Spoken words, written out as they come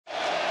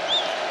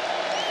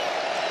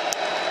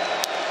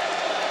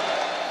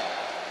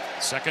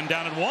Second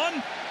down and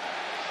 1.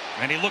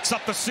 And he looks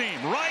up the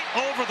seam, right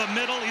over the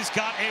middle. He's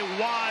got a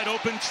wide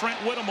open Trent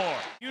Whittemore.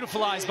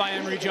 Beautifulized by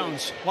Emory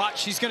Jones.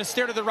 Watch, he's going to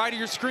stare to the right of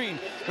your screen.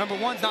 Number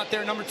 1's not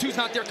there, number 2's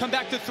not there. Come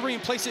back to 3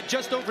 and place it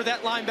just over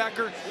that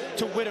linebacker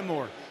to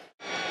Whittemore.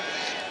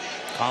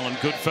 Colin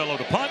Goodfellow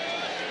to punt.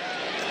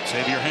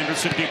 Xavier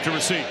Henderson deep to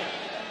receive.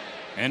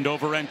 End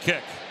over end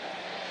kick.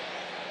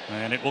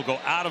 And it will go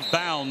out of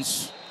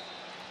bounds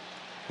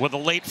with a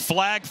late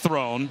flag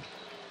thrown.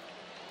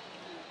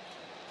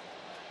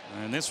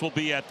 And this will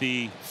be at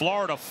the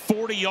Florida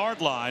 40-yard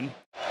line.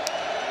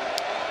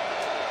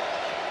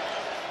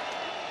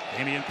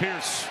 Dameon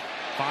Pierce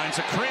finds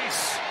a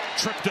crease,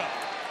 tripped up,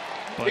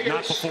 but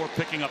not before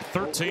picking up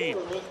 13.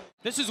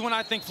 This is when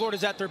I think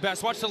Florida's at their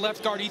best. Watch the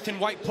left guard, Ethan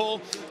White,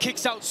 pull,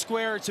 kicks out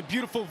square. It's a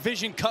beautiful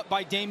vision cut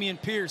by Dameon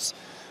Pierce.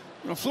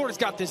 You know, Florida's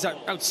got this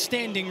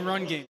outstanding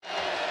run game.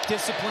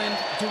 Disciplined,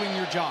 doing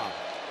your job.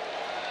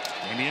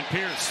 Dameon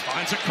Pierce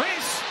finds a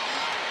crease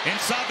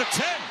inside the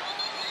 10.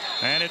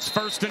 And it's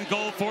 1st and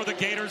goal for the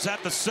Gators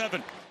at the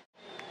 7.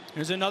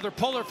 There's another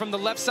puller from the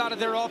left side of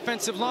their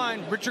offensive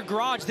line. Richard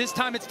Garage, this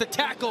time it's the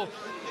tackle.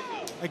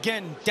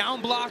 Again,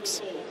 down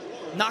blocks,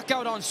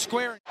 knockout on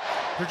square.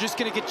 They're just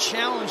going to get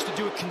challenged to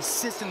do it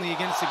consistently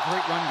against a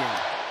great run game.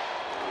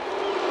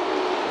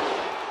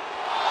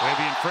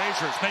 Wavian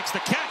Frazier makes the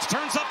catch,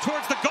 turns up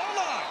towards the goal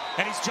line,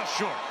 and he's just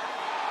short.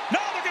 No,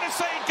 they're going to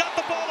say he got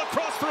the ball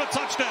across for a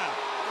touchdown.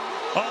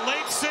 A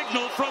late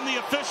signal from the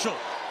official.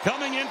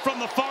 Coming in from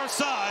the far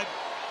side,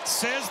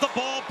 says the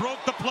ball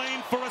broke the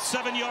plane for a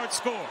 7-yard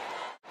score.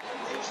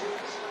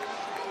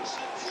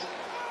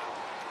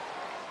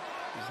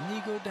 His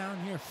knee go down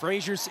here.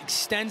 Frazier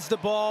extends the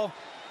ball.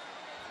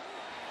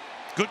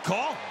 Good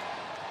call.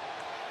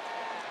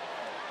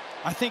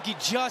 I think he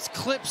just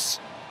clips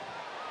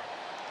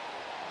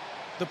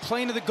the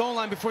plane of the goal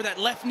line before that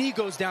left knee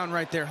goes down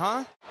right there,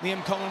 huh?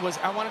 Liam Cohen was,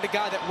 I wanted a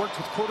guy that worked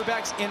with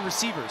quarterbacks and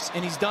receivers,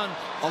 and he's done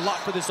a lot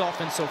for this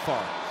offense so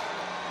far.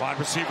 Wide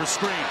receiver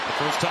screen. The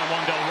first time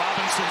Wandell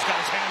Robinson's got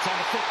his hands on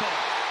the football.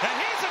 And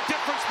he's a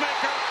difference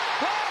maker.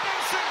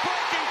 Robinson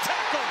breaking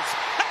tackles.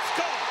 Let's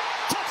go.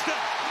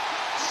 Touchdown.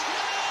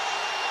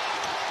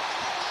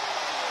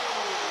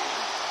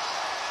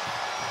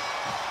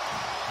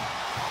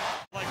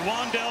 Like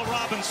Wandell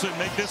Robinson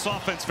make this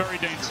offense very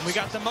dangerous. We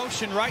got the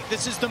motion, right?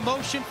 This is the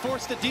motion.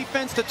 Force the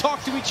defense to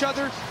talk to each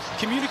other,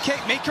 communicate,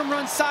 make them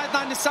run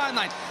sideline to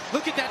sideline.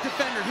 Look at that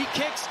defender. He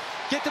kicks,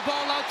 get the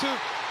ball out to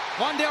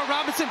Wandell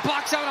Robinson,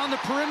 blocks out on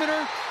the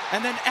perimeter,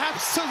 and then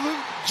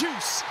absolute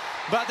juice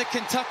by the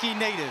Kentucky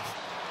native.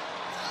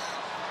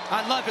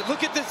 I love it.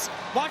 Look at this.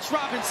 Watch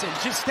Robinson.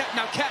 Just step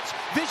now, catch.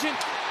 Vision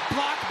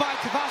blocked by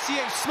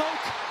Cavassier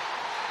Smoke.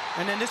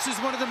 And then this is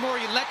one of the more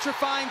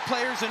electrifying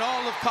players in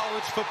all of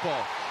college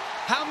football.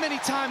 How many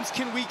times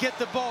can we get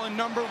the ball in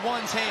number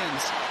 1's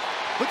hands?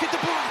 Look at the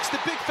blocks, the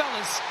big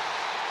fellas.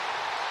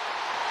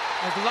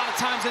 Like a lot of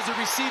times as a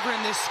receiver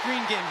in this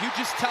screen game, you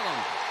just tell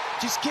them,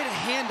 just get a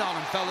hand on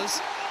him,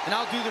 fellas, and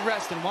I'll do the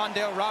rest. And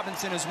Wandell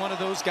Robinson is one of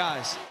those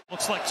guys.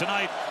 Looks like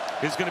tonight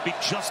is going to be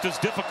just as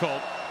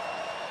difficult.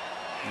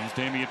 There's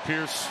Dameon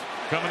Pierce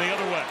coming the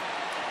other way.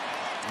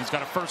 He's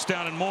got a first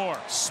down and more.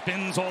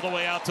 Spins all the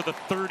way out to the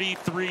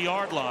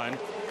 33-yard line.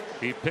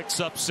 He picks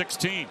up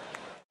 16.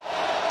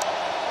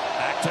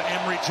 Back to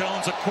Emory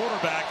Jones, a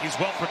quarterback. He's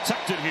well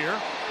protected here.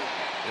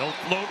 He'll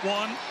float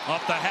one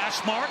off the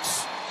hash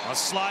marks. A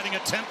sliding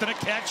attempt and a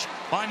catch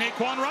by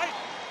Naquan Wright.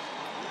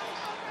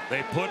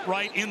 They put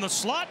Wright in the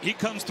slot. He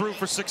comes through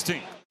for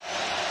 16.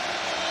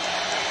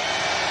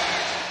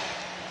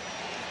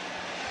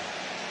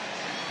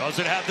 Does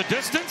it have the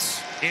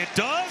distance? It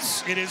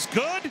does. It is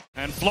good.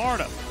 And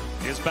Florida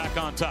is back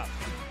on top.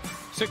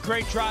 It's a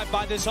great drive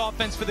by this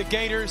offense for the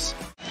Gators.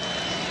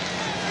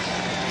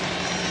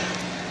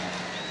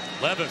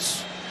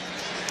 Levis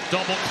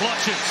double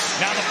clutches.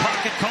 Now the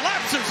pocket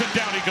collapses and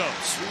down he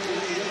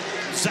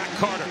goes. Zach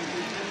Carter.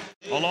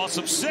 A loss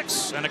of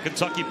 6 and a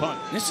Kentucky punt.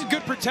 This is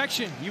good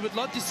protection. You would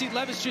love to see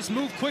Levis just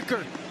move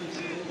quicker.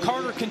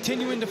 Carter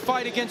continuing to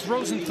fight against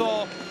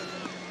Rosenthal.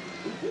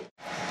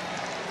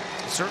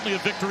 Certainly a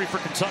victory for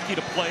Kentucky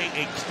to play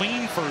a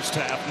clean first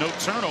half. No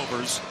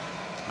turnovers.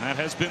 That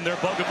has been their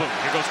bugaboo.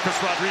 Here goes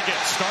Chris Rodriguez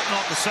starting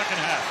off the second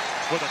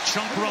half with a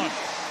chunk run.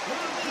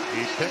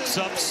 He picks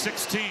up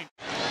 16.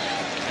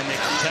 And they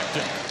protect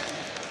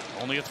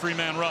him. Only a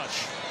 3-man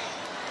rush.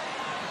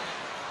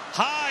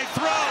 High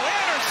throw,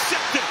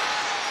 intercepted.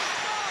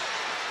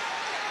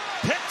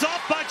 Picked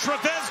off by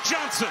Trevez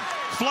Johnson.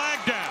 Flag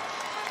down.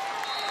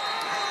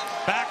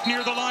 Back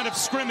near the line of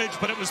scrimmage,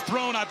 but it was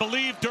thrown, I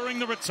believe, during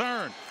the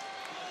return.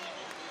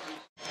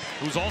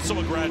 Who's also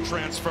a grad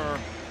transfer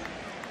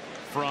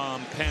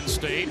from Penn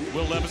State.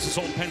 Will Levis'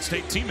 old Penn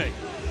State teammate.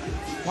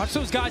 Watch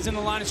those guys in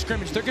the line of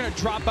scrimmage. They're going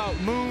to drop out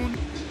Moon,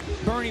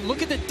 Bernie.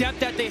 Look at the depth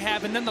that they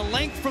have, and then the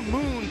length from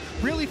Moon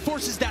really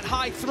forces that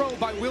high throw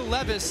by Will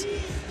Levis.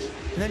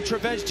 And then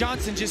Trevez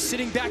Johnson just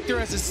sitting back there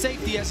as a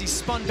safety as he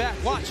spun back.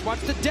 Watch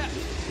the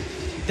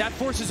depth. That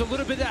forces a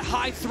little bit of that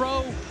high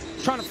throw,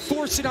 trying to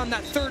force it on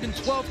that 3rd and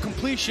 12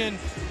 completion.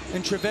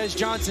 and Trevez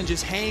Johnson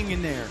just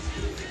hanging there.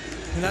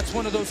 And that's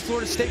one of those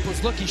Florida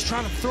staples. Look, he's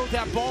trying to throw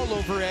that ball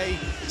over a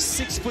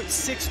 6'6",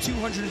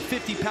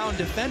 250-pound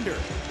defender.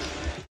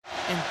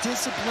 And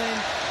discipline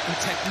and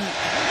technique.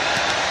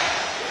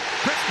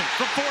 Crispin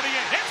from 48.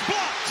 It's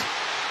blocked.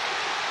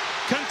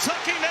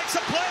 Kentucky makes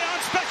a play on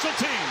special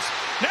teams.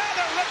 Now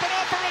they're ripping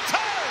off a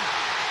return.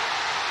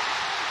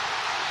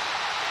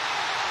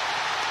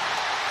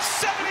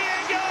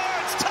 78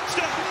 yards.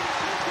 Touchdown.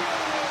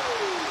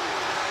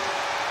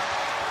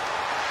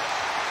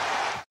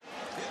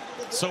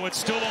 So it's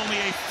still only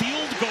a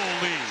field goal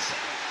lead.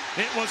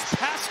 It was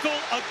Pascal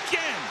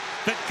again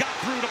that got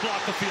through to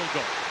block the field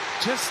goal.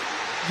 Just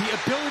the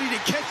ability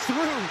to get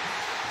through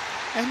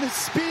and the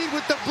speed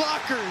with the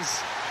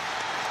blockers.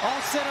 All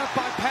set up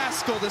by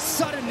Pascal, the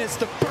suddenness,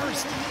 the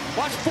burst.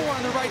 Watch 4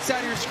 on the right side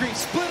of your screen.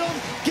 Split them,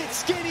 get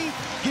skinny,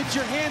 get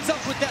your hands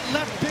up with that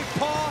left big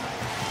paw.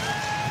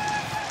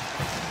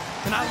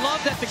 And I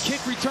love that the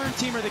kick return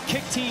team or the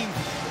kick team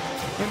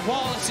in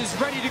Wallace is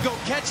ready to go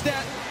catch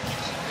that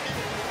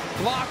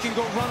block and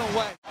go run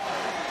away.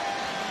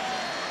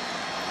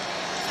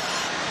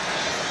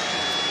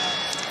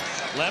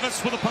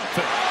 Levis with a pump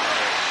fake.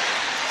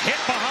 Hit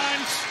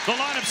behind the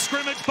line of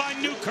scrimmage by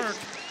Newkirk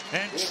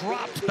and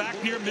dropped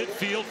back near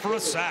midfield for a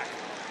sack.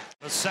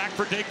 A sack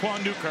for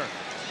Daquan Newkirk.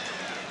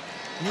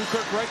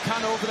 Newkirk right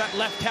kind of over that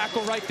left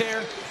tackle right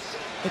there.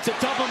 It's a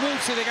double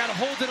move, so they got to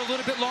hold it a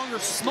little bit longer.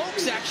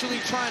 Smoke's actually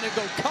trying to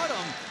go cut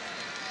him.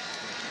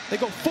 They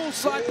go full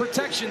slide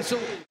protection, so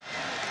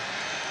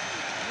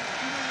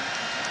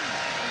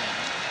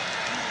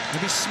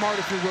maybe smart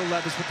if you're Will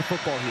Levis with the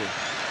football here.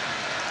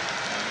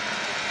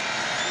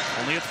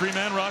 Only a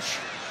 3-man rush.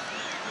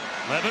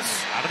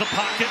 Levis out of the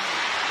pocket.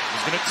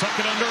 He's going to tuck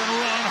it under and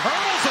run.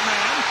 Hurdles a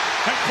man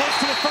and close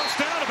to a first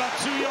down, about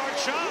 2 yards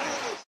shy.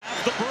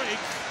 Have the break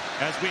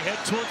as we head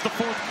towards the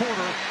fourth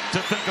quarter to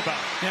think about.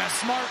 Yeah,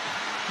 smart.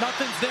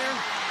 Nothing's there.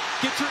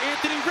 Get your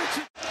Anthony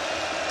Richardson.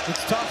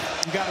 It's tough.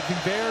 You got to be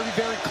very,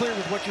 very clear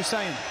with what you're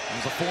saying.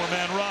 He's a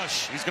 4-man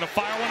rush. He's going to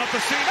fire one up the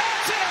seam.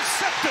 That's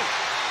intercepted.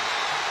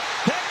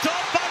 Picked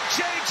up by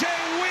J.J.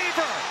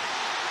 Weaver.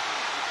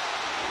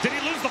 Did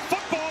he lose the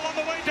football on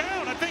the way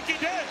down? I think he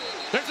did.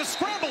 There's a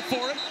scramble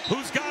for it.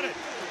 Who's got it?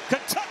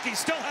 Kentucky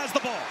still has the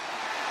ball.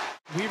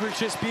 Weaver's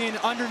just being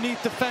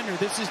underneath defender.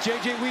 This is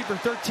J.J. Weaver,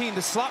 13.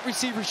 The slot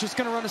receiver's just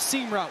going to run a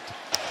seam route.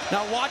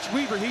 Now watch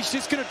Weaver. He's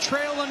just going to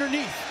trail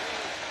underneath.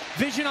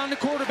 Vision on the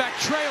quarterback.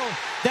 Trail.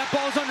 That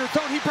ball's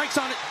underthrown. He breaks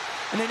on it.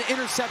 And then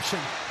interception.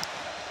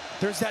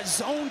 There's that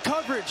zone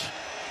coverage.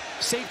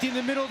 Safety in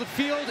the middle of the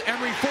field.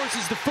 Emory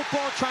forces the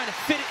football, trying to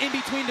fit it in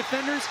between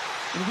defenders.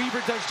 And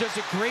Weaver does just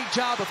a great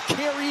job of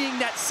carrying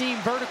that seam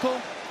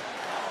vertical.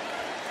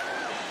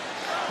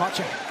 Watch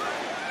it.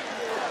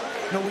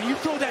 Now, when you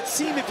throw that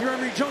seam, if you're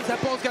Emory Jones,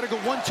 that ball's got to go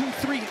 1, 2,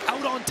 3,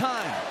 out on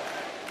time.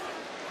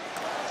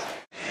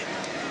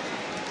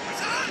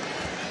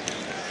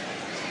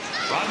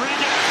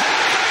 Rodriguez.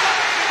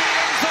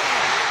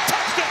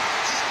 Touchdown.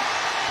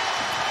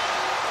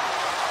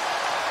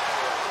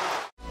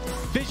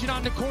 Vision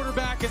on the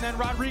quarterback, and then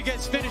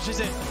Rodriguez finishes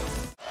it.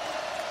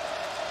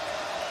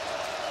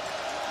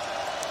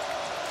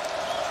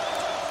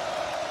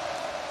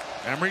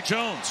 Emory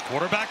Jones,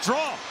 quarterback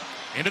draw,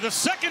 into the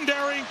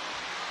secondary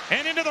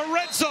and into the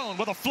red zone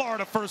with a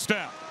Florida first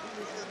down.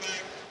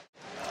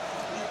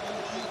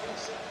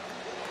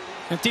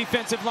 And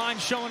defensive line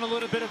showing a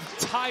little bit of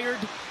tired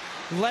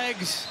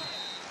legs.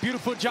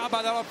 Beautiful job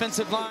by that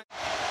offensive line.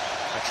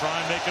 They try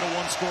and make it a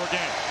one-score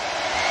game.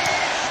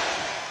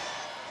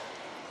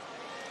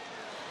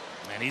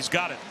 And he's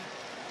got it.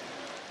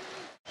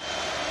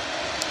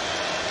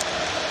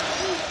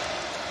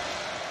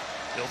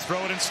 He'll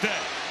throw it instead.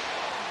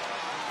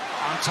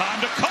 On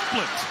time to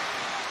Copeland.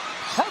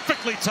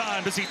 Perfectly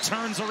timed as he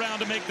turns around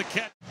to make the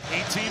catch.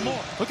 18 more.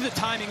 Look at the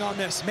timing on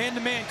this.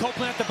 Man-to-man,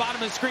 Copeland at the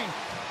bottom of the screen.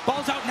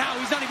 Ball's out now.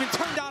 He's not even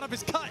turned out of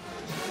his cut.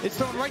 It's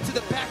thrown right to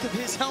the back of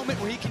his helmet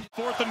where he can...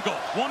 4th and goal.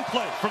 One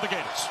play for the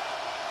Gators.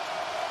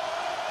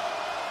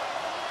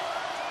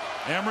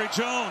 Emory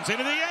Jones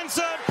into the end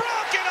zone.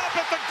 Broken up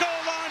at the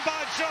goal line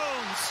by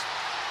Jones.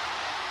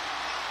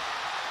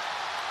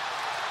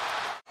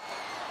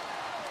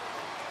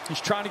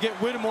 He's trying to get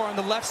Whittemore on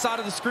the left side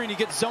of the screen. He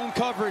gets zone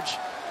coverage.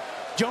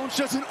 Jones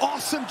does an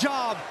awesome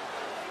job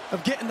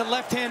of getting the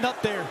left hand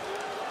up there.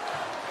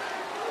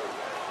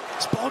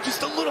 This ball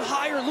just a little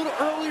higher, a little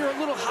earlier, a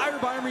little higher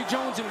by Emory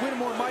Jones, and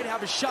Whittemore might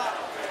have a shot.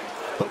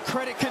 But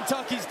credit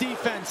Kentucky's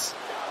defense.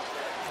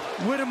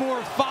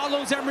 Whittemore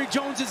follows Emory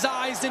Jones's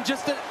eyes, and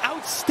just an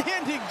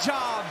outstanding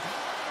job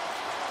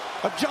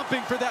of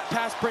jumping for that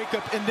pass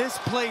breakup. And this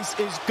place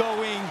is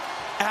going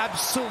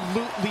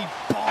absolutely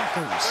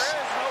bonkers.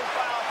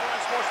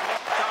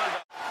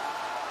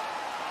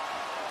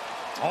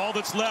 All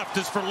that's left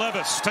is for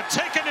Levis to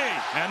take a knee,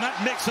 and that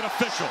makes it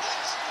official.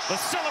 The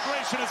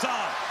celebration is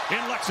on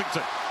in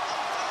Lexington.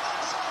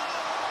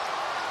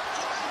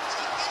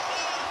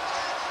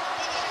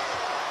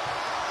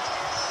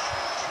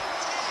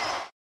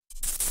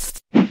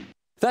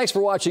 Thank Thanks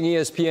for watching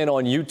ESPN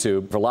on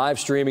YouTube. For live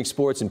streaming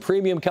sports and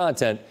premium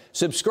content,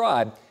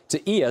 subscribe to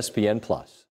ESPN+.